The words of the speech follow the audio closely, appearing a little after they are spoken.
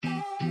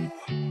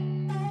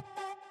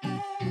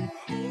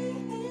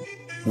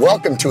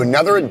Welcome to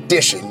another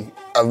edition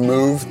of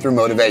Move Through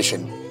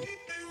Motivation.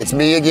 It's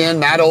me again,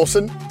 Matt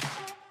Olson.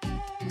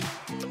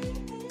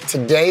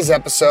 Today's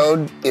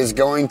episode is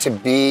going to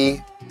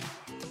be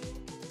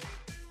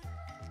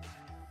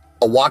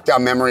a walk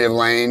down memory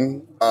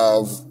lane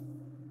of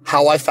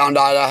how I found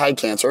out I had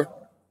cancer,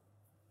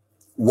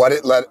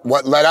 what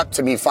led up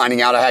to me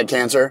finding out I had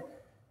cancer,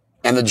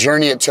 and the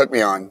journey it took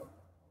me on.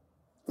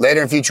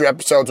 Later in future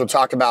episodes, we'll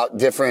talk about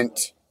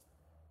different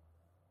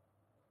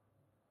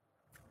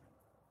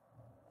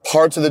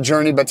parts of the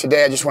journey, but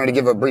today I just wanted to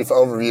give a brief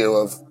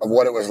overview of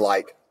what it was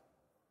like.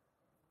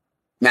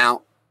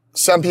 Now,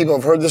 some people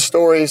have heard this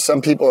story,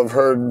 some people have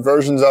heard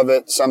versions of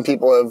it, some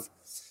people have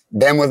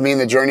been with me in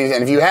the journey,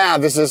 and if you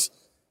have, this is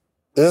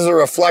a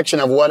reflection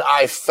of what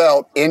I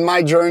felt in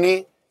my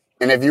journey,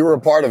 and if you were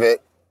a part of it,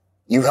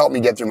 you helped me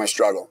get through my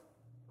struggle.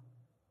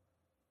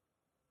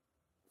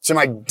 So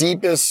my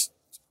deepest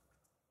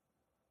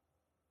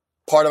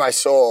part of my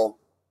soul,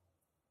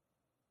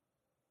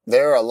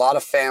 there are a lot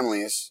of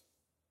families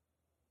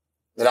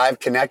that I've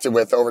connected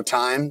with over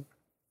time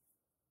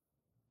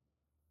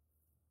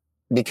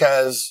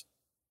because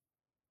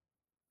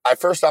I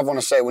first off want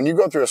to say, when you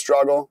go through a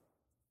struggle,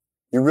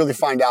 you really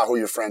find out who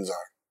your friends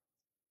are.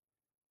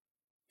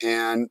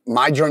 And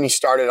my journey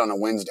started on a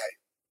Wednesday.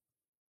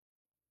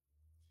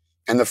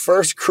 And the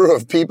first crew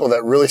of people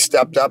that really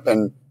stepped up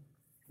and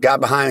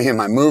got behind me in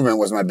my movement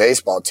was my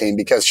baseball team,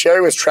 because Sherry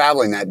was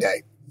traveling that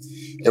day.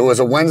 It was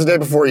a Wednesday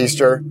before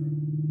Easter,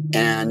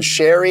 and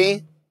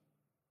Sherry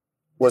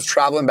was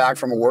traveling back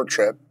from a work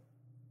trip.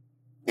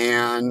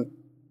 And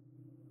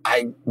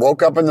I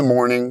woke up in the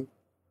morning.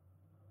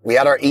 We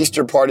had our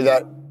Easter party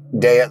that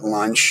day at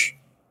lunch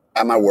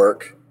at my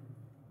work.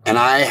 And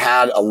I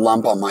had a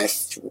lump on my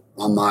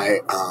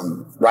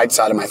right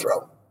side of my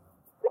throat.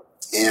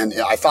 And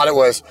I thought it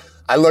was,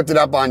 I looked it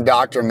up on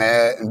Dr.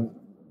 Med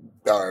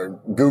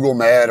or Google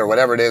Med or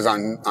whatever it is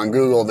on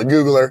Google, the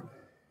Googler.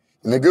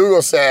 And the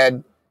Google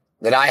said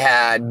that I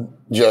had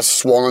just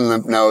swollen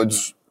lymph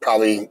nodes,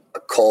 probably a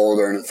cold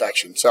or an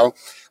infection. So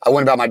I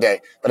went about my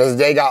day. But as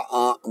the day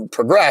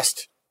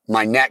progressed,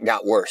 my neck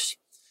got worse.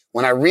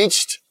 When I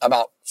reached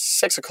about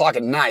 6 o'clock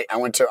at night, I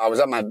was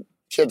at my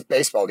kid's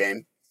baseball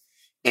game,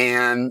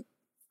 and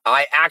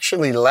I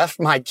actually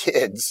left my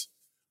kids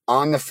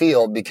on the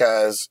field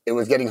because it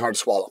was getting hard to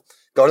swallow.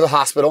 Go to the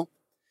hospital.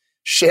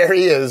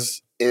 Sherry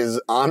is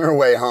on her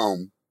way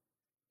home,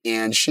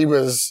 and she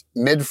was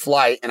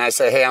mid-flight, and I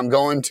said, hey, I'm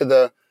going to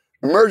the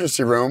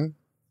emergency room,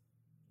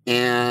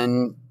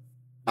 and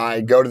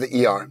I go to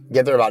the ER.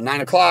 Get there about 9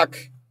 o'clock.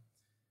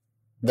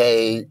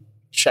 They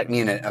check me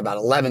in at about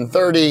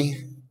 11:30,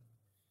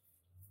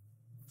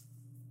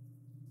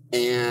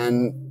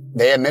 and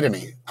they admitted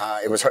me.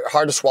 It was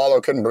hard to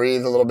swallow, couldn't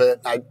breathe a little bit.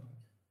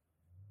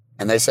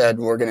 And they said,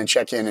 we're going to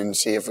check in and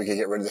see if we could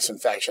get rid of this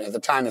infection. At the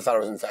time, they thought it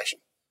was an infection.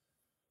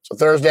 So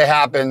Thursday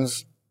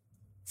happens.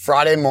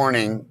 Friday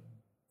morning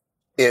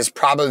is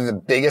probably the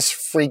biggest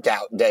freak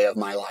out day of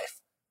my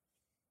life.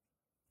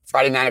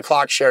 Friday, 9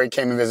 o'clock, Sherry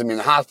came and visited me in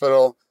the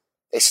hospital.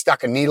 They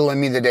stuck a needle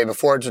in me the day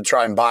before to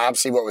try and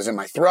biopsy what was in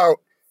my throat.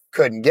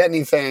 Couldn't get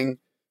anything.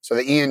 So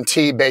the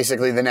ENT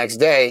basically the next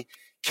day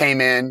came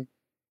in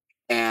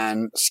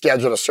and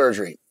scheduled a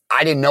surgery.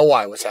 I didn't know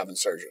why I was having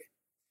surgery.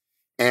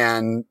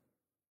 And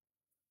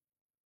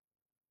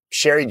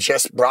Sherry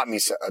just brought me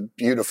a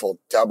beautiful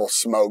double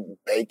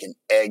smoked bacon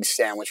egg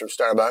sandwich from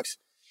Starbucks.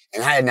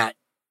 And I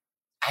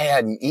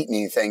hadn't eaten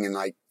anything in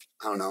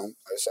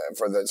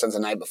since the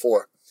night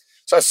before.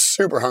 So I was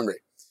super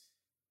hungry.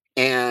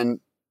 And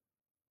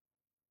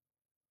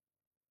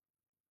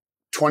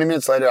 20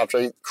 minutes later, after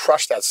I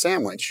crushed that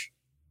sandwich,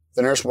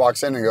 the nurse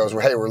walks in and goes,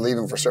 well, hey, we're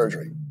leaving for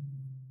surgery.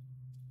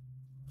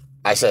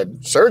 I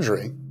said,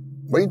 surgery?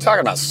 What are you talking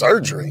about,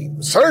 surgery?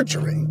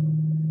 Surgery?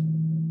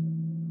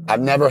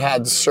 I've never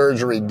had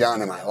surgery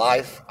done in my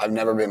life. I've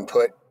never been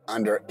put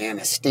under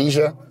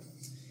anesthesia.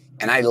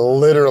 And I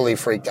literally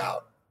freaked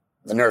out.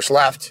 The nurse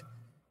left.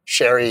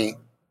 Sherry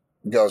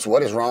goes,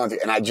 what is wrong with you?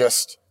 And I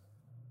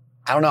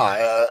don't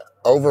know,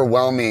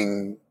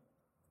 overwhelming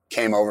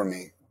came over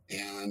me.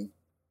 And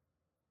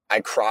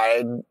I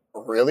cried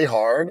really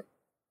hard,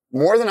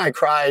 more than I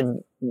cried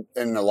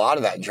in a lot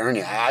of that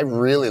journey. I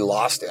really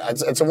lost it.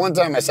 It's the one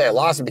time I say I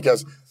lost it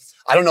because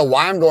I don't know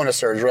why I'm going to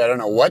surgery. I don't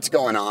know what's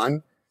going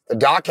on. The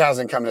doc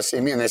hasn't come to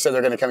see me, and they said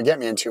they're going to come get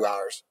me in 2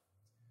 hours.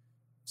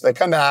 So they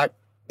come back,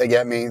 they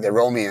get me, they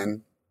roll me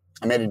in.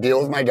 I made a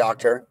deal with my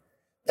doctor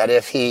that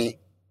if he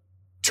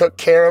took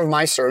care of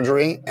my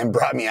surgery and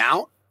brought me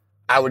out,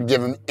 I would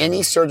give him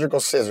any surgical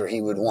scissor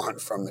he would want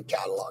from the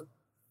catalog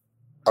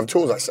of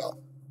tools I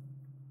sell.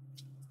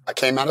 I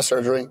came out of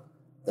surgery.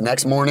 The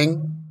next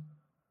morning,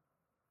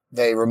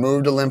 they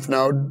removed a lymph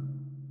node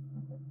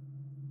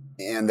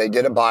and they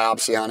did a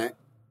biopsy on it.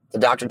 The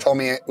doctor told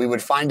me we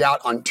would find out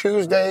on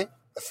Tuesday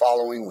the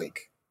following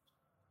week.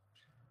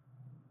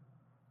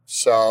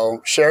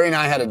 So Sherry and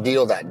I had a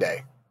deal that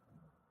day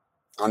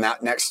on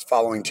that next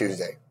following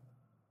Tuesday.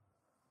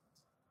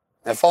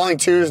 That following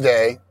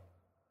Tuesday,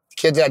 the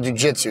kids had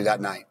jiu-jitsu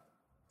that night.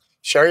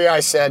 Sherry and I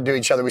said to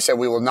each other, we said,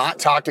 we will not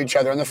talk to each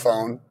other on the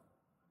phone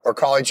or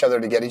call each other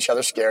to get each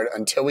other scared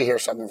until we hear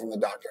something from the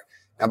doctor.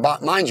 Now,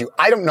 mind you,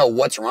 I don't know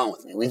what's wrong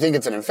with me. We think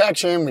it's an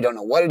infection. We don't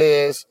know what it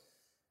is.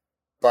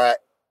 But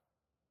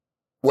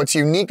what's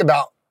unique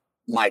about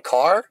my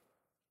car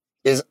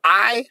is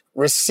I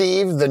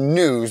received the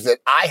news that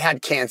I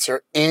had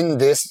cancer in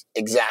this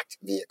exact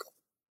vehicle.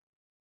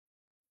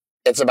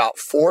 It's about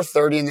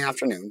 4:30 in the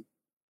afternoon.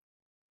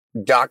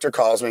 Doctor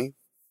calls me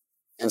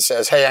and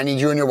says, hey, I need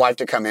you and your wife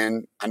to come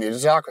in. I need to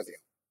talk with you.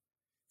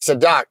 I said,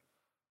 Doc,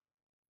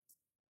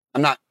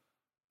 I'm not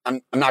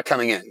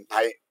coming in.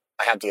 I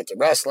have to get to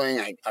wrestling.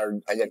 I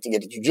have to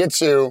get to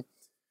jiu-jitsu.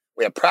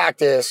 We have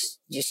practice.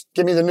 Just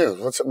give me the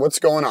news. What's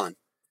going on?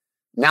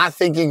 Not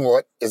thinking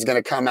what is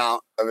going to come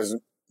out of his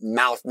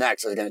mouth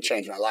next is going to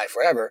change my life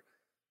forever.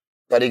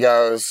 But he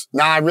goes,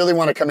 nah, I really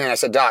want to come in. I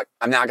said, Doc,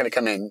 I'm not going to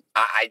come in.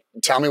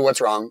 Tell me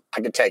what's wrong.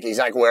 I could take it. He's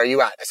like, where are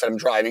you at? I said, I'm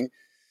driving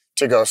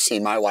to go see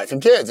my wife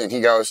and kids. And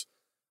he goes,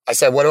 I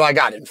said, what do I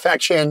got?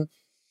 Infection?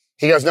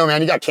 He goes, no,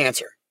 man, you got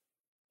cancer.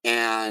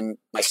 And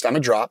my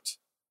stomach dropped.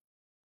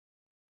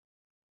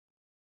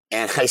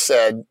 And I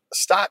said,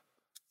 stop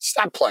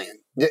playing.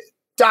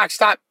 Doc,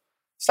 stop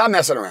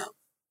messing around.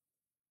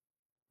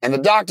 And the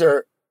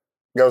doctor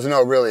goes,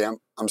 no, really,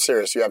 I'm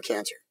serious. You have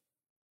cancer.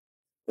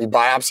 We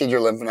biopsied your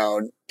lymph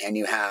node and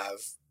you have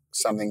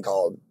something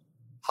called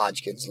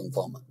Hodgkin's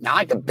lymphoma. Now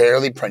I can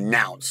barely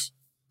pronounce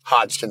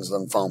Hodgkin's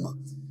lymphoma.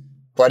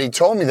 But he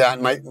told me that,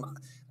 and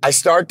I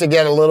start to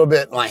get a little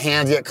bit, my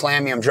hands get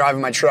clammy. I'm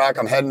driving my truck.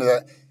 I'm heading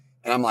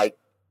and I'm like,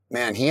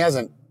 man, he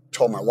hasn't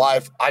told my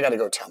wife. I got to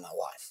go tell my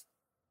wife.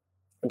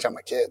 I tell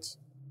my kids.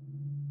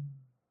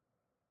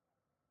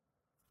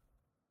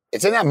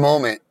 It's in that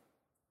moment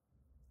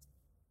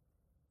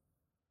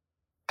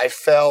I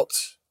felt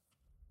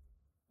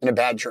in a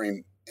bad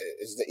dream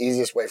is the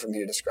easiest way for me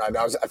to describe it.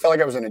 I felt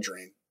like I was in a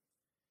dream.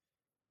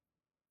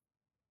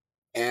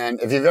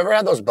 And if you've ever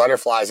had those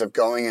butterflies of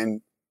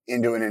going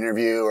into an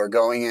interview or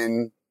going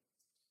in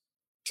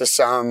to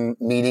some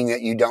meeting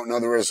that you don't know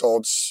the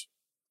results,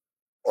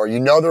 or you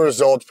know the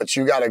results, but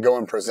you got to go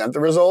and present the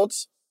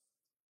results,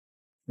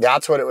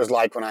 that's what it was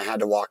like when I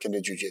had to walk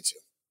into jiu-jitsu.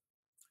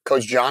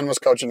 Coach John was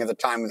coaching at the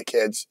time with the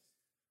kids.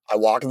 I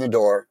walk in the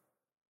door.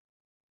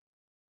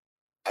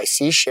 I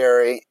see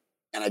Sherry,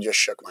 and I just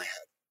shook my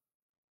head.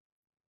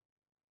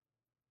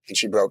 And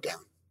she broke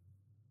down.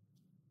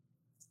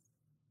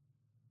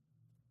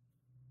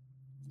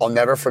 I'll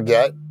never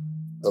forget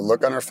the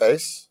look on her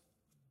face.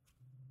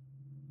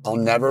 I'll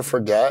never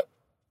forget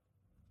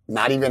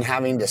not even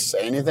having to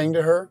say anything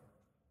to her.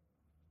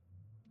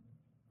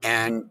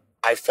 And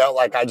I felt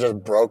like I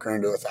just broke her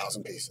into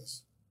 1,000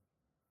 pieces.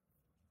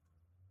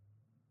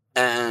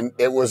 And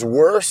it was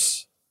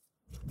worse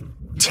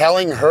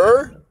telling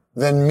her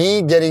than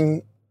me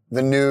getting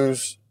the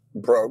news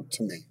broke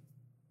to me.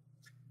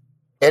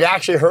 It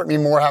actually hurt me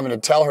more having to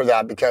tell her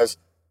that because,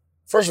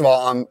 first of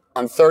all,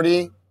 I'm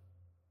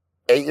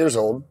 38 years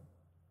old.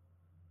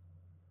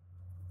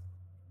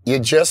 You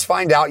just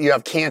find out you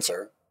have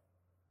cancer.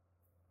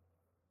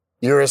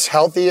 You're as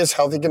healthy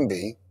can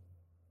be.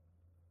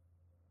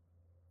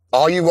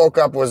 All you woke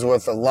up was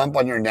with a lump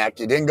on your neck.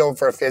 You didn't go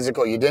for a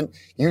physical. You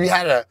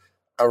had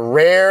a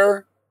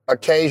rare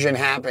occasion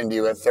happen to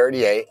you at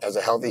 38 as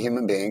a healthy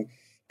human being.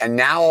 And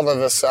now all of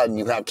a sudden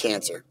you have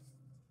cancer.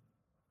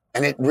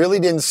 And it really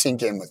didn't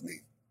sink in with me.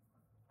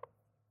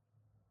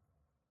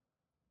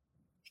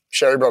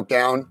 Sherry broke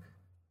down.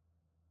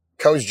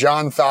 Coach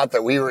John thought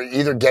that we were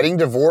either getting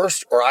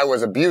divorced or I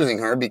was abusing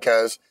her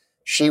because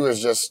she was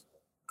just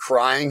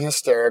crying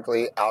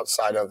hysterically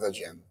outside of the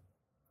gym.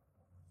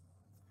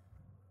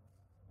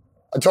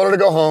 I told her to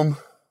go home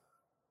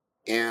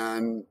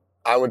and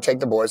I would take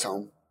the boys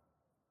home.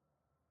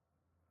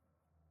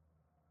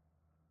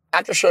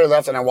 After Sherry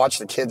left and I watched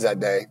the kids that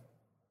day,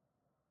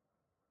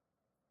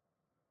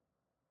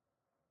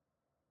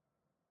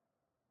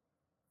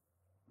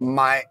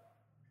 I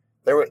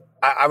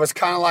was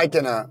kind of like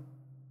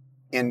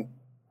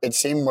it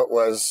seemed what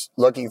was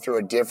looking through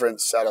a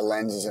different set of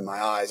lenses in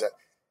my eyes.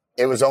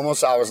 It was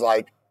almost, I was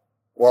like,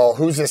 well,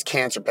 who's this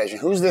cancer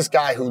patient? Who's this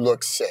guy who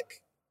looks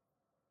sick?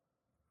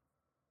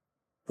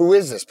 Who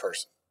is this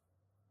person?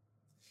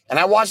 And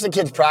I watched the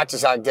kids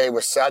practice that day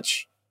with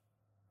such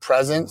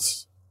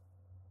presence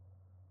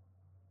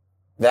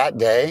that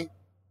day.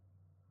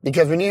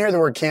 Because when you hear the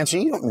word cancer,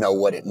 you don't know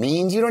what it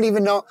means. You don't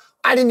even know.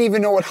 I didn't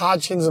even know what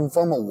Hodgkin's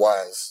lymphoma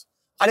was.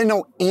 I didn't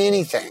know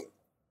anything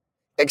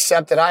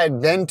except that I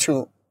had been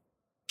to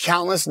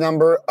countless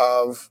number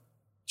of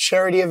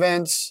charity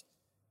events,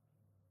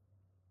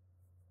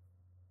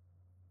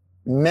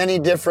 many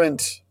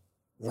different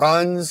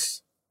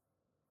runs,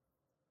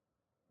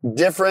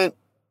 different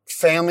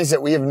families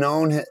that we have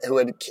known who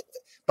had,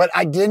 but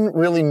I didn't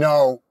really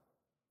know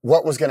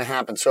what was going to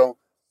happen. So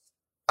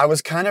I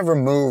was kind of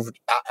removed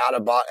out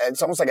of body.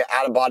 It's almost like an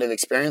out of body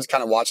experience,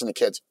 kind of watching the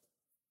kids.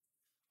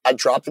 I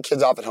dropped the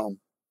kids off at home.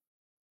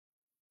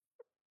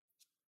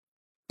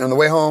 And on the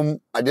way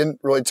home, I didn't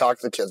really talk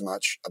to the kids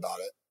much about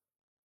it.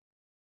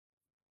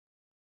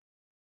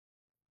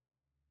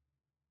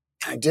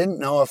 I didn't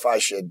know if I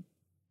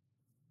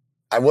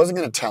wasn't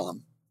going to tell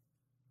him,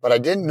 but I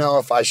didn't know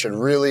if I should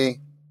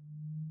really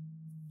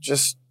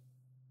just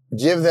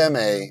give them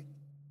a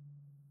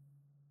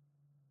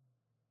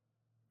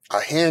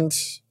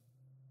hint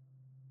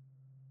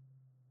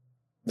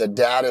that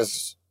dad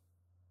has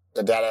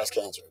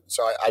cancer.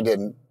 So I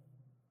didn't.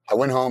 I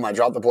went home, I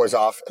dropped the boys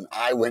off, and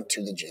I went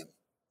to the gym.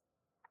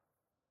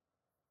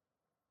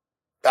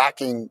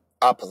 Backing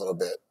up a little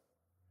bit,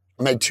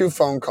 I made 2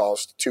 phone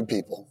calls to 2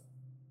 people.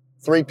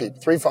 3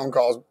 phone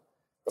calls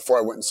before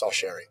I went and saw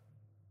Sherry.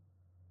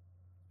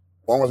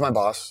 One was my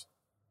boss,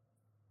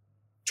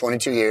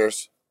 22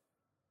 years.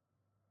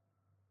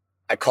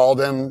 I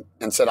called him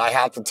and said, I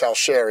have to tell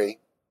Sherry.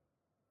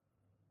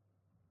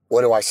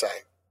 What do I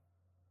say?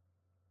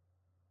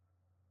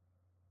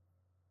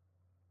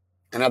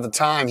 And at the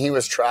time, he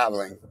was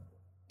traveling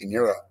in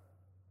Europe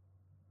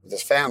with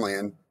his family,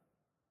 and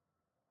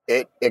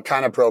it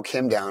kind of broke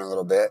him down a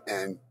little bit.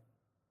 And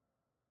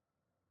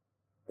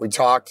we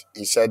talked.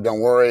 He said, don't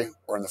worry,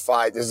 we're in the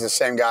fight. This is the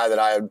same guy that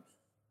I had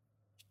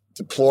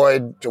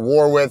deployed to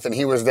war with, and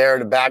he was there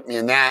to back me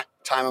in that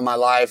time of my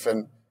life.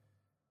 And,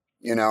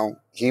 you know,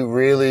 he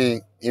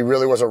really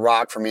was a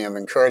rock for me of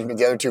encouragement.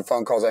 The other 2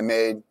 phone calls I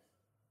made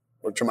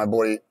were to my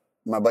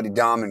buddy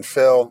Dom and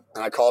Phil.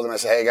 And I called them. I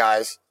said, hey,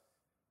 guys,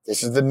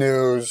 this is the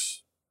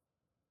news.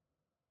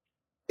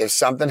 If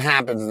something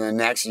happens in the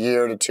next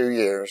year to 2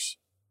 years,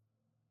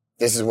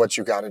 this is what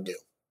you got to do.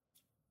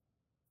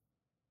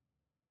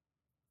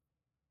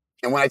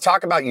 And when I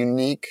talk about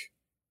unique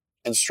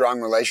and strong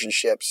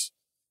relationships,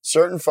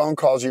 certain phone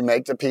calls you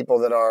make to people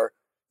that are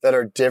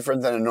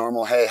different than a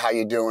normal, hey, how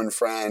you doing,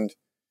 friend?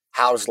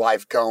 How's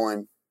life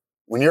going?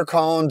 When you're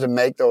calling to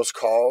make those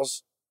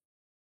calls,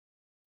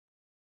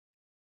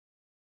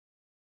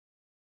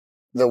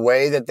 the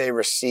way that they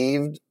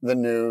received the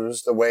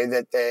news, the way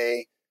that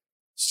they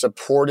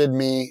supported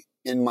me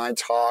in my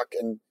talk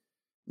and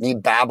me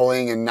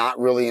babbling and not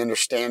really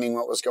understanding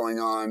what was going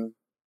on,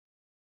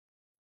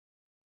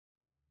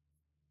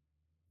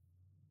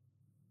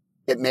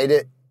 it made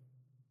it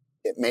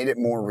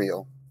more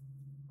real.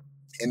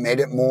 It made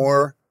it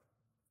more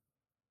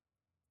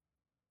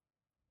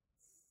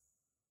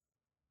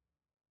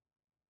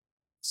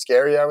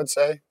scary, I would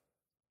say,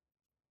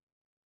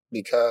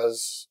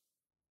 because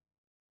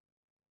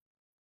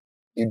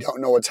you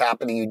don't know what's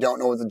happening. You don't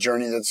know what the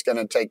journey that's going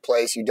to take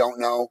place. You don't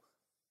know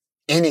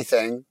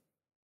anything.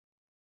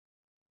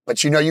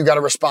 But you know you got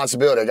a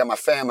responsibility. I got my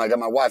family. I got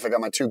my wife. I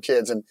got my 2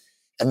 kids. And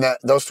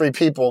those 3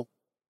 people,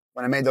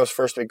 when I made those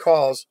first 3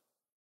 calls,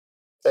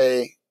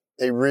 they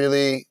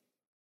really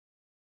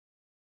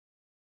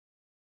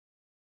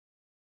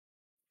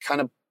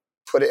kind of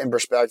put it in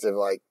perspective.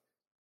 Like,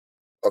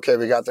 okay,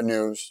 we got the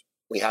news.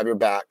 We have your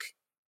back.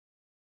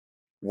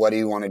 What do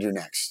you want to do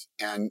next?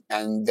 And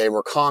they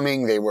were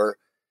calming.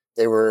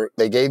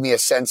 They gave me a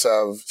sense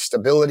of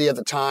stability at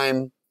the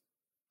time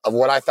of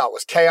what I thought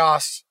was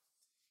chaos.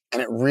 And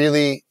it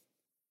really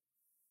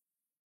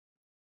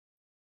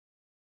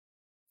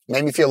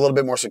made me feel a little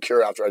bit more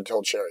secure after I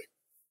told Sherry,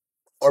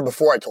 or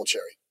before I told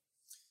Sherry.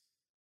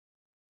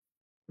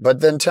 But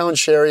then telling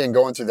Sherry and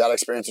going through that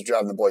experience of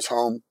driving the boys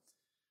home,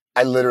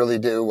 I literally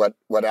do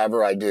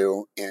whatever I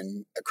do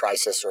in a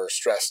crisis or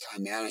stress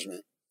time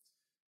management.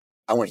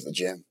 I went to the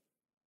gym.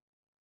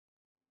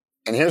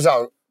 And here's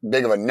how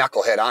big of a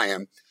knucklehead I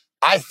am.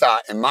 I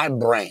thought in my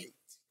brain,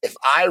 if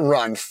I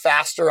run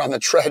faster on the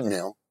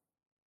treadmill,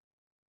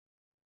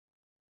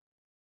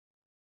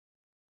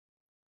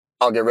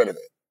 I'll get rid of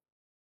it.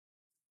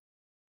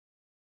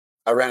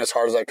 I ran as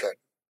hard as I could.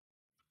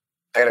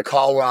 I got a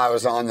call when I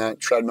was on the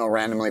treadmill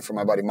randomly from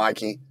my buddy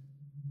Mikey.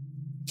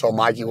 Told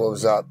Mikey what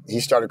was up. He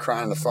started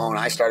crying on the phone.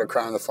 I started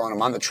crying on the phone.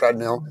 I'm on the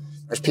treadmill.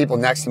 There's people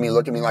next to me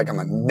looking at me like I'm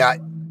a nut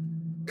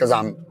because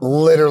I'm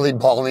literally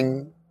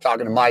bawling,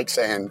 talking to Mike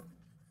saying,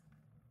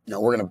 you know,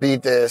 we're going to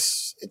beat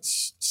this.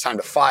 It's time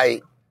to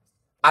fight.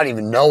 I don't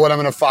even know what I'm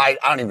going to fight.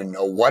 I don't even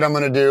know what I'm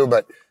going to do.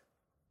 But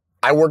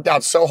I worked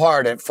out so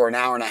hard for an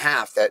hour and a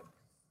half that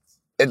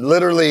it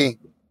literally,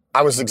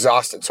 I was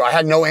exhausted. So I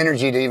had no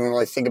energy to even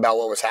really think about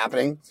what was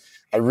happening.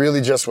 I really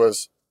just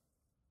was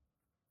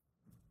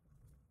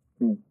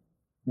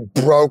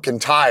broke and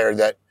tired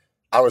that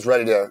I was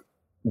ready to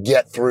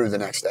get through the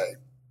next day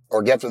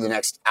or get through the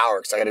next hour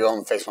because I got to go home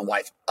and face my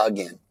wife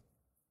again.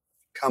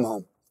 Come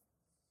home.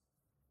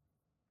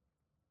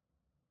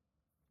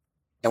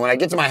 And when I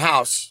get to my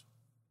house,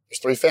 there's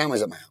 3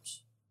 families at my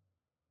house.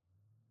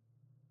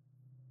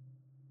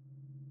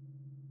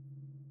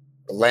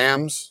 The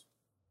Lambs,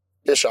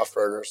 Bischoff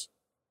Burgers,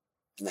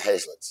 and the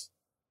Hazlets.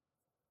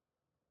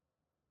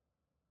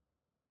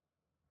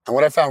 And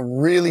what I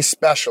found really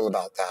special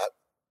about that,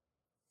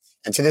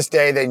 and to this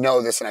day they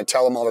know this and I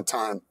tell them all the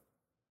time,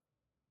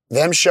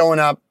 them showing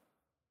up,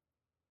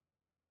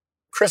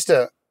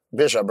 Krista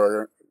Bischoff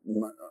Burger,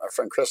 our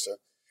friend Krista,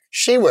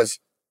 she was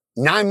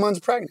 9 months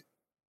pregnant.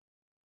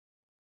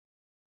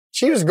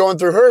 She was going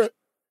through her,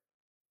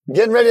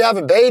 getting ready to have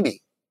a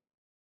baby.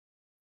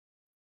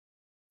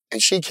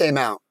 And she came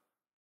out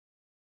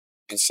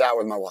and sat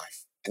with my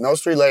wife And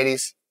those three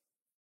ladies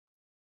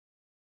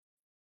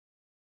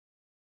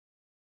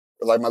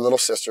were like my little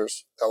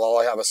sisters. They'll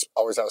always have a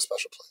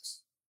special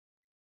place,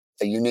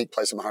 a unique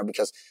place in my heart,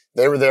 because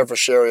they were there for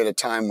Sherry at a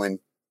time when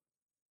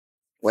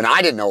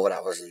I didn't know what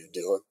I was going to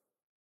do.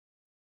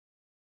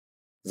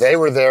 They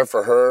were there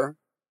for her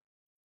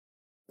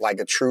like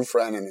a true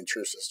friend and a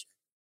true sister.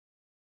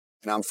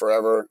 And I'm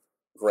forever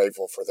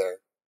grateful for their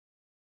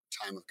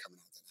time of coming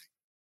out that night.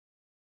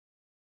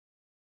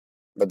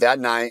 But that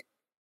night,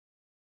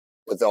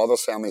 with all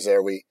those families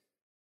there,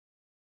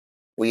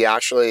 we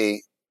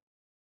actually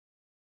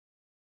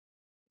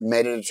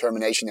made a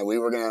determination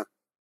that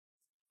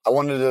I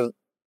wanted to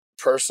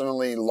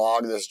personally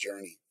log this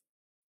journey.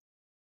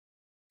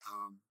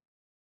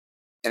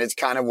 And it's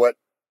kind of what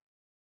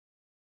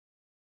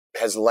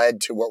has led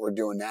to what we're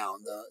doing now,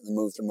 the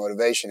Move Through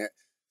Motivation.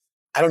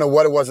 I don't know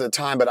what it was at the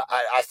time, but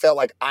I felt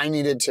like I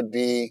needed to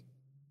be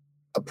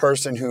a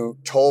person who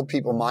told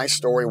people my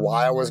story,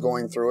 why I was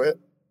going through it,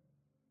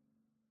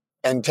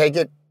 and take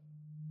it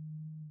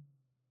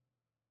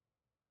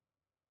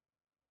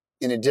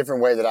in a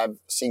different way that I've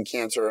seen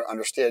cancer,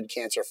 understood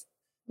cancer,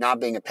 not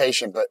being a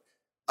patient, but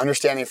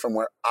understanding from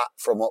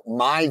what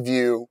my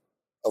view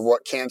of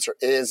what cancer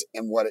is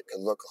and what it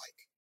could look like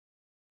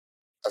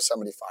of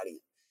somebody fighting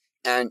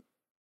it. And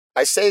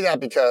I say that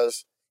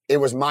because it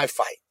was my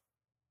fight.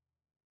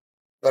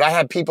 But I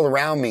had people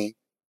around me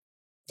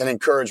that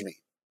encouraged me.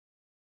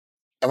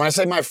 And when I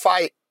say my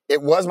fight,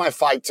 it was my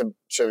fight to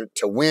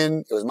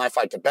win. It was my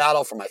fight to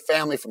battle for my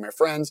family, for my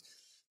friends.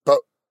 But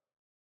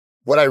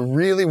what I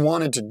really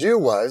wanted to do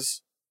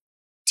was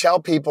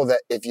tell people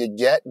that if you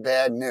get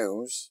bad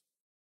news,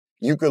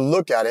 you could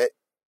look at it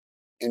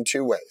in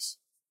two ways.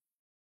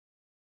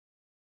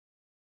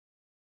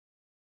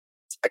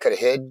 I could have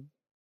hid.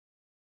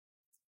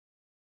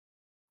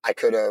 I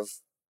could have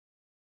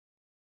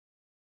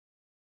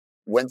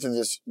went through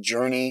this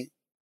journey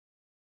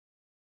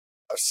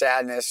of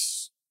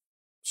sadness,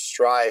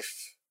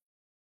 strife,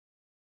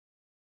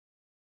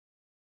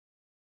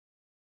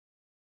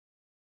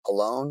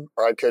 alone,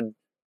 or I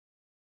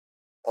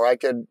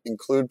could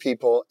include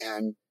people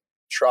and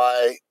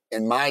try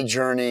in my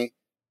journey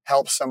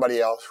help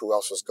somebody else who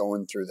else was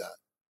going through that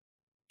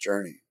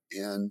journey.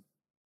 And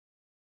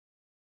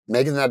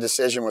making that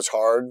decision was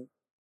hard.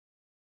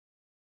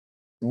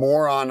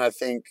 More on, I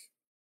think,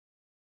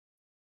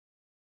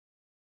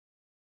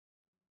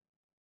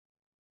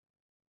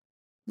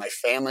 my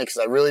family, because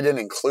I really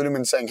didn't include them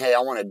in saying, hey, I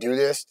want to do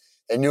this.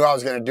 They knew I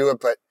was going to do it,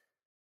 but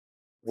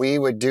we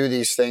would do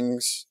these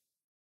things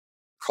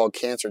called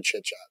cancer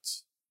chit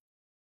chats.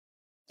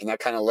 And that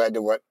kind of led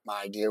to what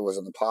my idea was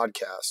on the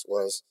podcast,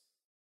 was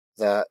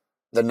that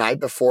the night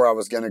before I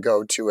was going to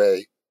go to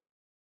a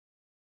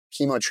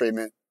chemo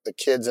treatment, the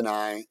kids and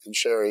I and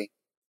Sherry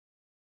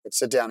would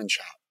sit down and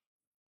chat.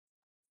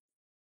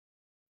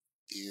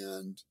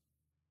 And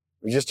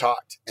we just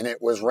talked. And it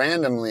was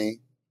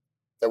randomly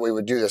that we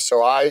would do this.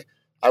 So I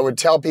would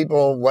tell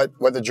people what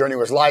the journey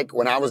was like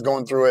when I was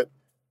going through it,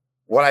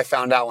 what I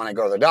found out when I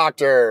go to the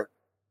doctor,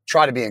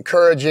 try to be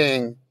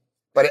encouraging.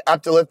 But it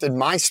uplifted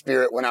my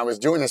spirit when I was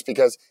doing this,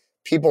 because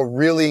people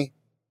really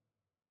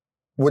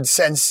would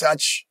send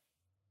such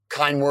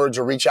kind words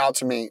or reach out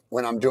to me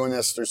when I'm doing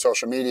this through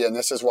social media. And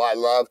this is why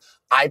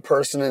I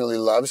personally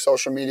love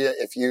social media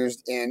if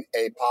used in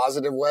a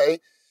positive way,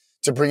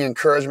 to bring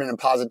encouragement and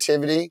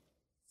positivity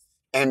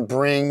and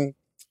bring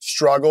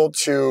struggle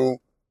to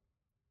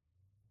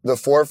the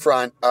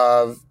forefront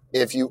of,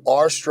 if you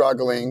are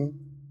struggling,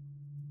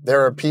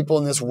 there are people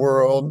in this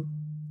world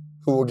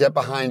who will get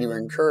behind you and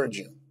encourage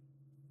you.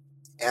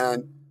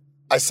 And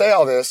I say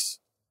all this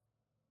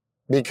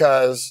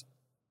because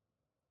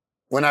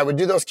when I would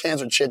do those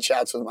cancer chit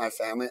chats with my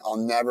family, I'll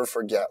never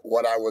forget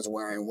what I was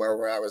wearing,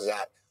 where I was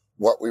at,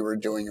 what we were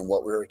doing, and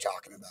what we were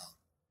talking about.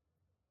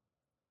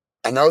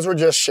 And those were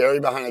just Sherry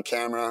behind a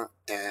camera,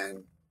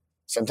 and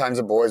sometimes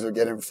the boys would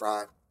get in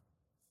front.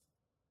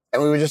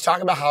 And we would just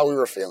talk about how we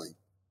were feeling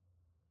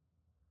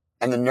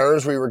and the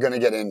nerves we were going to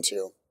get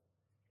into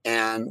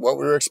and what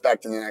we were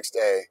expecting the next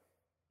day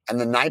and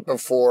the night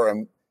before,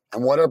 and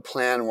what our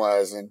plan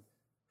was, and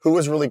who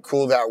was really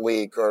cool that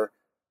week, or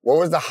what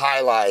was the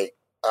highlight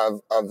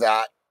of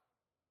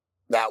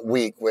that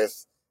week,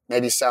 with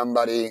maybe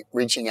somebody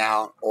reaching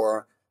out,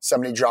 or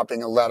somebody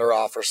dropping a letter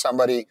off, or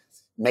somebody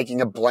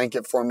making a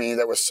blanket for me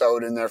that was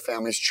sewed in their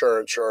family's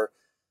church, or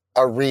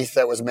a wreath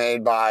that was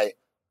made by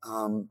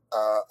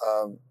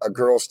a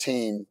girls'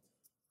 team,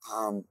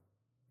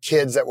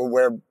 kids that would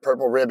wear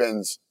purple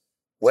ribbons,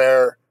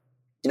 where,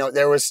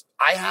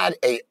 I had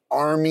an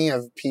army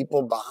of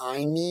people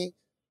behind me,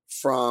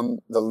 from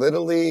the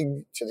Little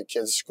League to the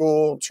kids'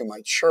 school, to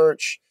my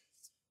church,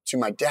 to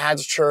my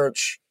dad's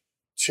church,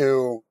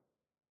 to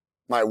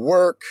my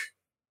work.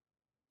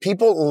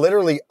 People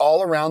literally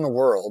all around the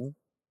world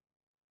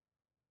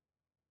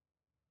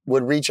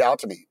would reach out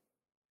to me.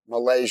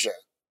 Malaysia,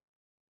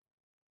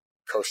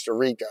 Costa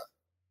Rica,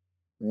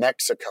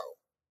 Mexico,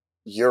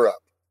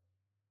 Europe.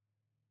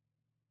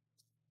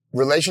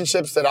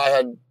 Relationships that I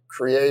had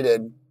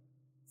created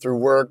through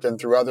work and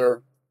through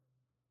other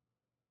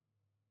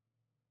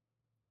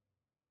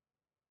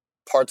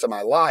parts of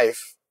my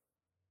life,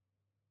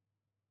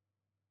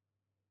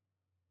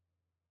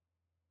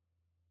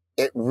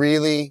 it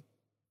really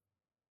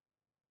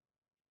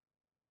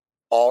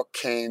all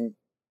came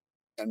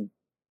and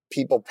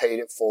people paid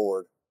it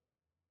forward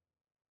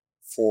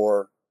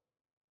for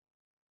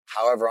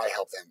however I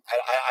help them.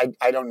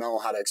 I don't know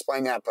how to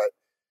explain that, but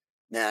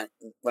man,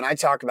 when I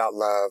talk about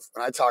love,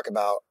 when I talk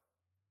about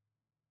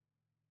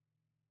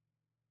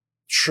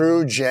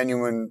true,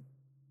 genuine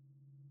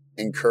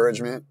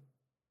encouragement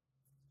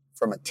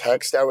from a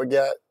text I would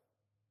get,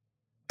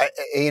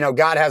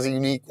 God has a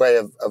unique way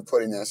of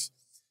putting this.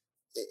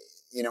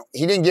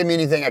 He didn't give me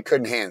anything I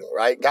couldn't handle,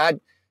 right? God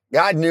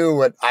knew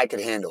what I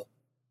could handle.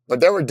 But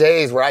there were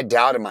days where I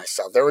doubted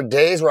myself. There were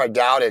days where I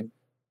doubted,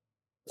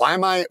 why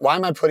am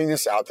I putting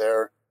this out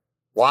there?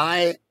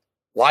 Why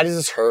does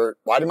this hurt?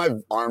 Why do my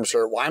arms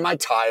hurt? Why am I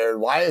tired?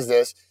 Why is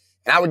this?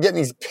 And I would get in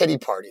these pity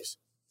parties.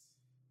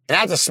 And I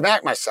had to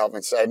smack myself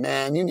and say,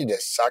 man, you need to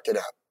suck it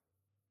up.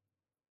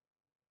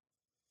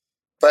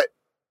 But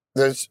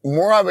the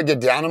more I would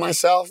get down on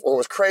myself, what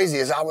was crazy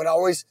is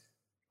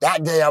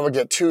that day I would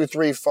get 2,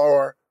 3,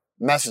 4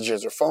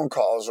 messages or phone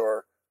calls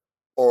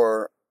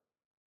or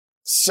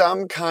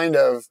some kind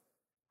of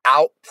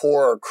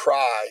outpour or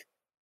cry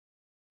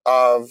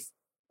of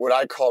what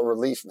I call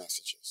relief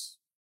messages,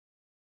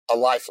 a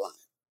lifeline,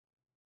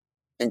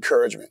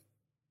 encouragement.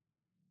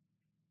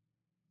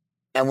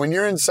 And when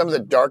you're in some of the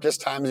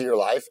darkest times of your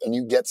life and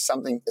you get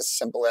something as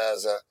simple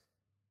as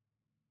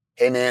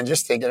hey man,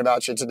 just thinking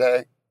about you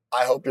today.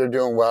 I hope you're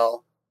doing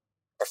well.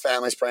 Our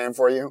family's praying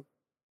for you.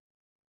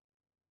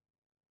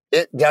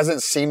 It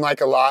doesn't seem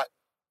like a lot,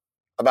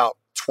 about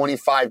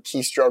 25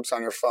 keystrokes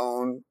on your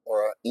phone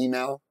or an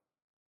email,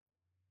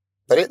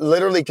 but it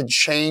literally could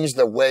change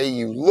the way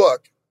you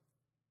look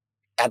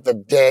at the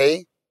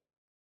day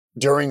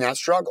during that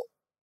struggle.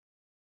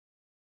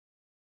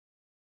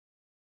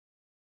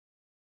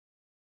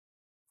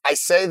 I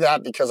say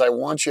that because I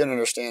want you to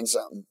understand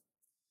something.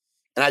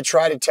 And I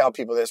try to tell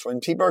people this.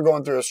 When people are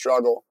going through a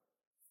struggle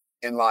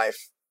in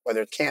life,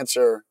 whether it's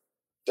cancer,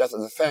 death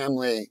of the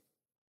family,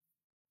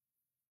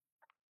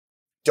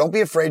 don't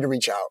be afraid to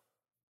reach out.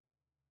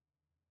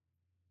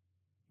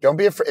 Don't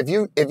be afraid.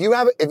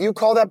 If you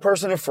call that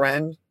person a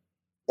friend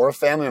or a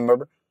family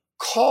member,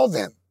 call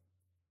them.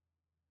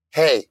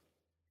 Hey,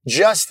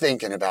 just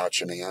thinking about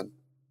you, man.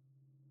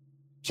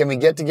 Can we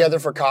get together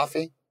for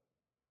coffee?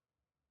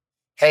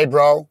 Hey,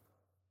 bro,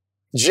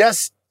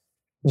 just,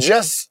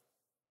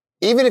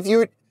 even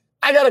if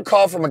I got a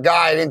call from a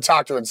guy I didn't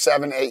talk to in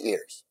 7, 8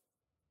 years.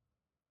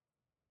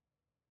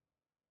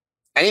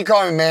 And he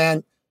called me,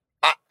 man,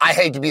 I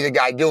hate to be the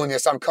guy doing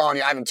this. I'm calling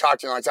you. I haven't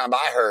talked to you in a long time, but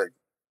I heard.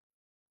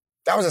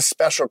 That was a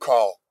special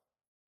call.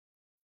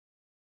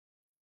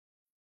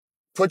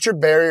 Put your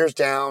barriers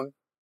down.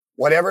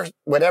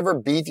 Whatever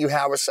beef you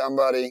have with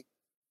somebody,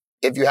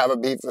 if you have a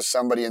beef with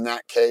somebody in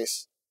that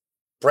case,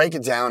 break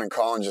it down and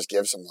call and just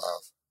give some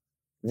love.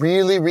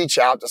 Really reach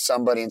out to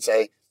somebody and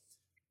say,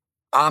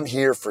 I'm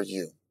here for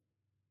you.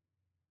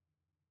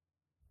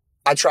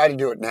 I try to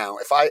do it now.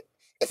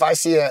 If I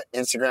see an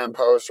Instagram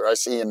post or I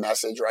see a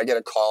message or I get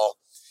a call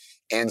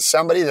and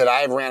somebody that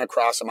I've ran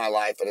across in my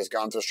life that has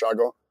gone through a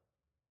struggle,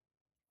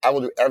 I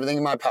will do everything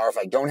in my power. If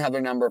I don't have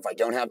their number,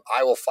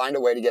 I will find a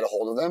way to get a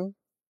hold of them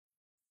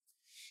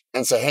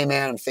and say, hey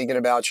man, I'm thinking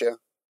about you.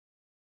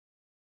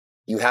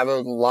 You have a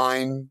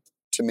line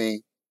to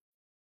me.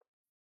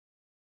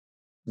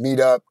 Meet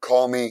up,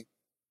 call me.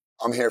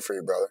 I'm here for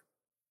you, brother.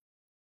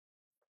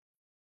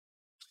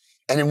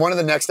 And in one of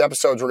the next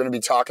episodes, we're going to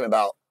be talking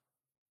about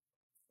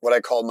what I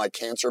called my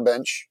cancer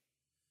bench.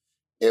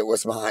 It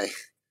was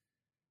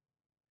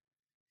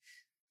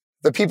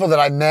the people that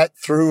I met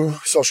through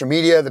social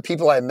media, the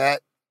people I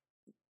met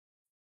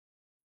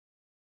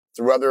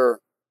through other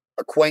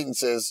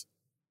acquaintances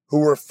who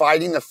were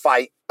fighting the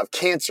fight of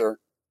cancer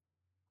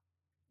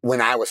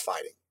when I was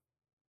fighting.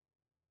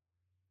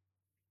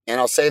 And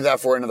I'll save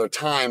that for another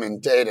time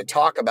and day to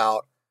talk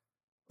about,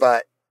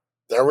 but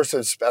there were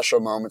some special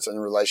moments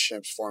and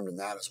relationships formed in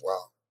that as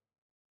well.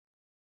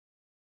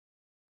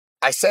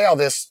 I say all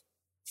this,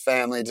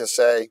 family, to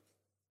say,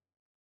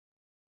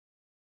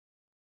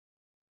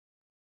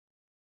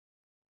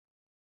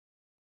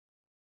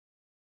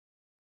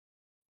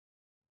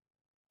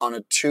 on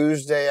a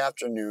Tuesday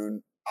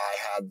afternoon, I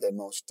had the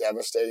most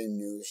devastating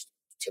news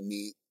to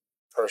me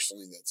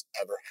personally that's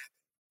ever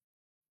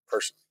happened.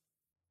 Personally.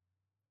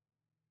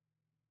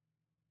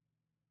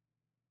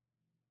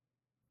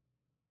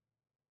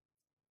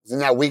 In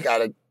that week,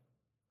 I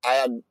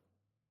had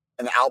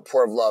an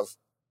outpour of love.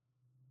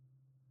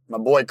 My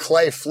boy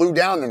Clay flew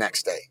down the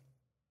next day.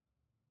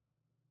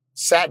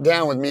 Sat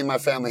down with me and my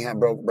family, had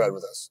broke bread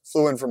with us.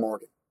 Flew in from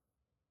Oregon.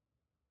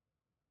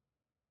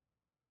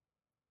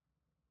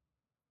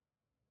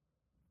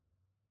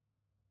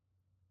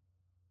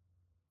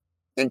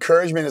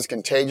 Encouragement is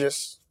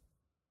contagious.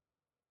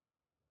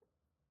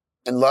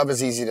 And love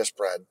is easy to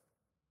spread.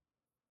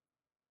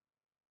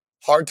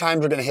 Hard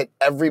times are going to hit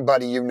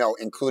everybody you know,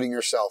 including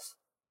yourself.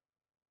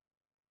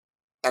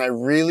 And I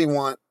really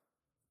want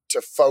to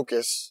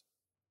focus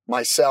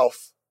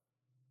myself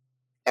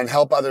and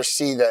help others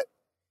see that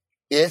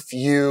if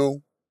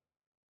you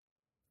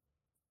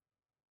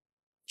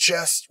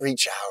just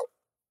reach out,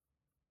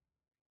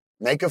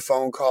 make a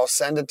phone call,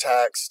 send a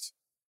text,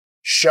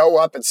 show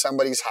up at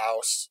somebody's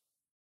house,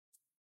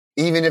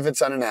 even if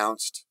it's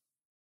unannounced,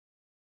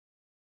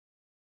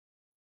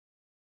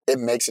 it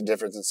makes a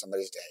difference in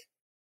somebody's day.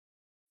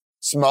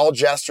 Small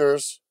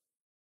gestures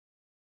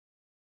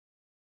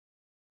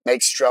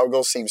make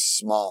struggle seem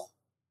small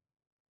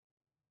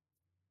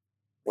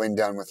when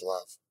done with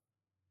love.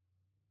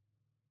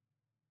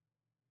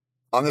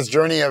 On this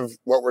journey of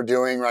what we're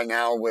doing right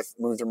now with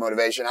Move Through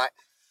Motivation,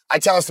 I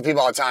tell this to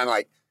people all the time,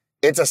 like,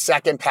 it's a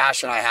second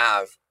passion I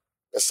have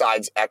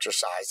besides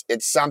exercise.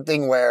 It's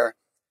something where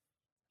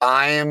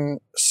I am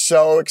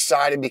so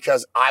excited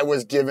because I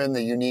was given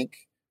the unique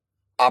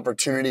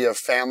opportunity of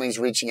families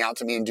reaching out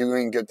to me and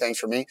doing good things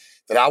for me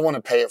that I want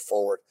to pay it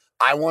forward.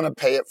 I want to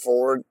pay it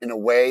forward in a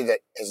way that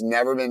has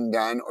never been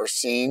done or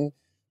seen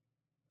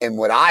in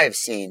what I have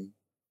seen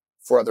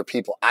for other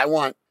people. I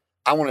want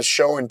to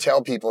show and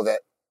tell people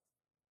that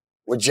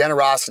with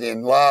generosity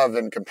and love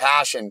and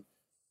compassion,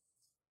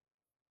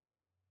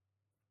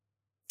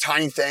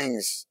 tiny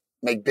things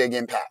make big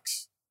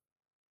impacts.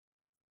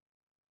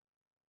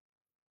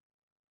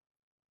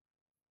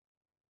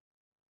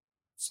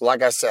 So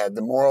like I said,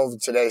 the moral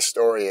of today's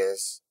story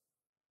is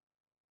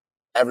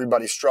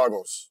everybody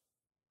struggles.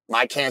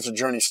 My cancer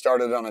journey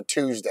started on a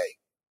Tuesday.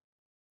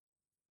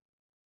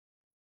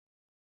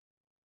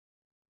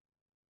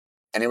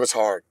 And it was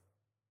hard.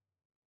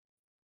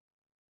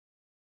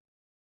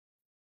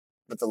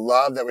 But the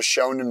love that was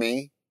shown to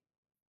me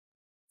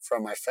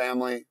from my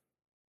family,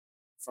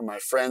 from my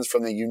friends,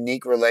 from the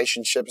unique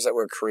relationships that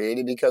were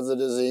created because of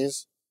the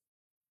disease,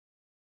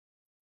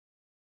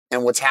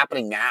 and what's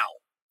happening now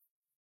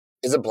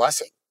is a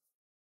blessing.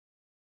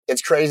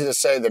 It's crazy to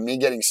say that me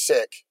getting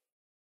sick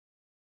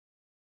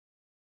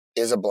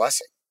is a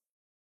blessing.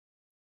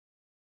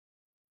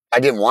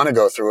 I didn't want to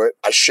go through it.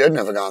 I shouldn't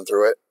have gone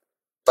through it,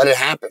 but it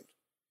happened.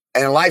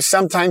 And in life,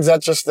 sometimes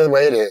that's just the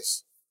way it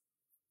is.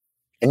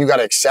 And you got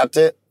to accept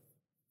it.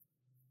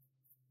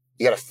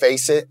 You got to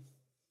face it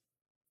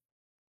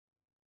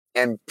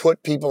and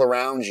put people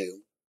around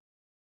you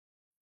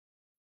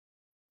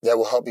that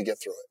will help you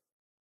get through it.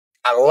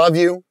 I love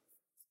you.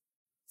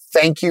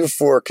 Thank you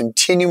for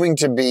continuing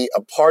to be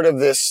a part of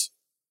this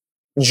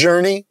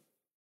journey.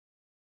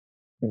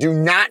 Do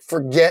not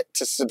forget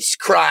to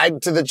subscribe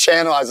to the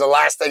channel. As the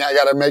last thing I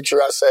got to make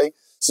sure I say,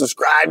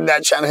 subscribe to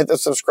that channel. Hit the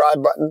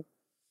subscribe button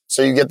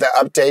so you get the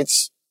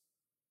updates.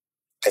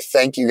 I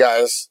thank you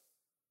guys.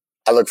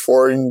 I look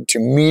forward to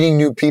meeting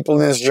new people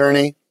in this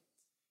journey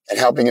and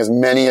helping as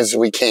many as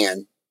we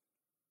can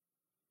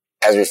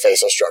as we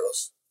face our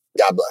struggles.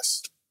 God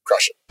bless.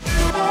 Crush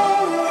it.